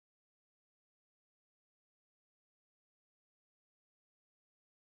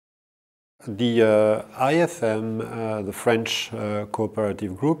The IFM, the French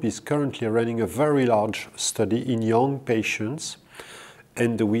cooperative group, is currently running a very large study in young patients,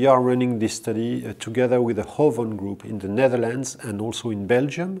 and we are running this study together with the Hoven group in the Netherlands and also in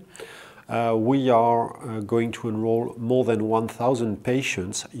Belgium. We are going to enroll more than 1,000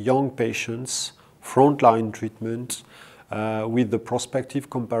 patients, young patients, frontline treatment, with the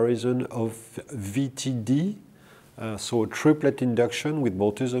prospective comparison of VTD, so a triplet induction with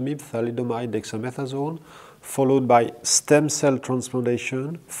Bortezomib, Thalidomide, Dexamethasone, followed by stem cell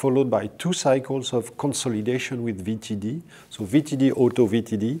transplantation, followed by 2 cycles of consolidation with VTD, so VTD,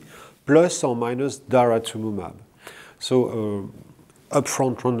 auto-VTD, plus or minus Daratumumab. So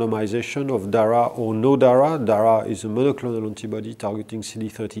upfront randomization of Dara or no Dara. Dara is a monoclonal antibody targeting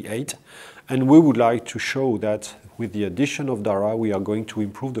CD38, and we would like to show that with the addition of Dara, we are going to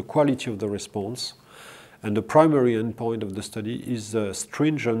improve the quality of the response. And the primary endpoint of the study is the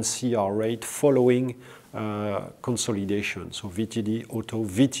stringent CR rate following consolidation. So VTD, auto,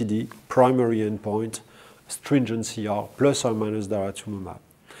 VTD, primary endpoint, stringent CR, plus or minus Daratumumab.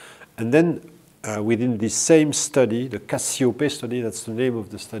 And then within this same study, the Cassiopeia study, that's the name of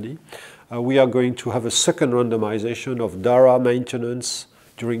the study, we are going to have a second randomization of Dara maintenance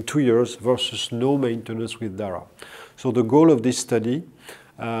during 2 years versus no maintenance with Dara. So the goal of this study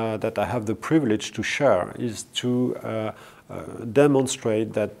that I have the privilege to share is to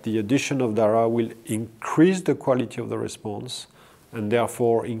demonstrate that the addition of Dara will increase the quality of the response and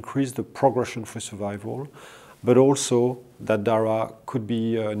therefore increase the progression-free survival, but also that Dara could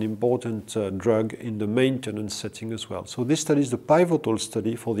be an important drug in the maintenance setting as well. So this study is the pivotal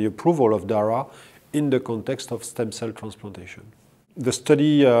study for the approval of Dara in the context of stem cell transplantation. The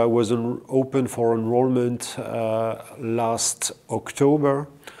study was open for enrollment last October.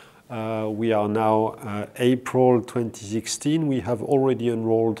 We are now April 2016. We have already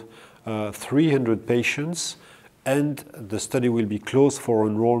enrolled 300 patients, and the study will be closed for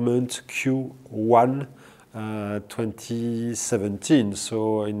enrollment Q1 2017.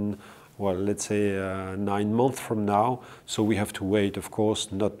 So in, well, let's say 9 months from now. So we have to wait, of course.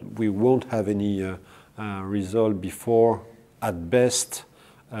 We won't have any result before, at best,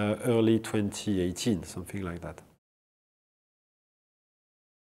 early 2018, something like that.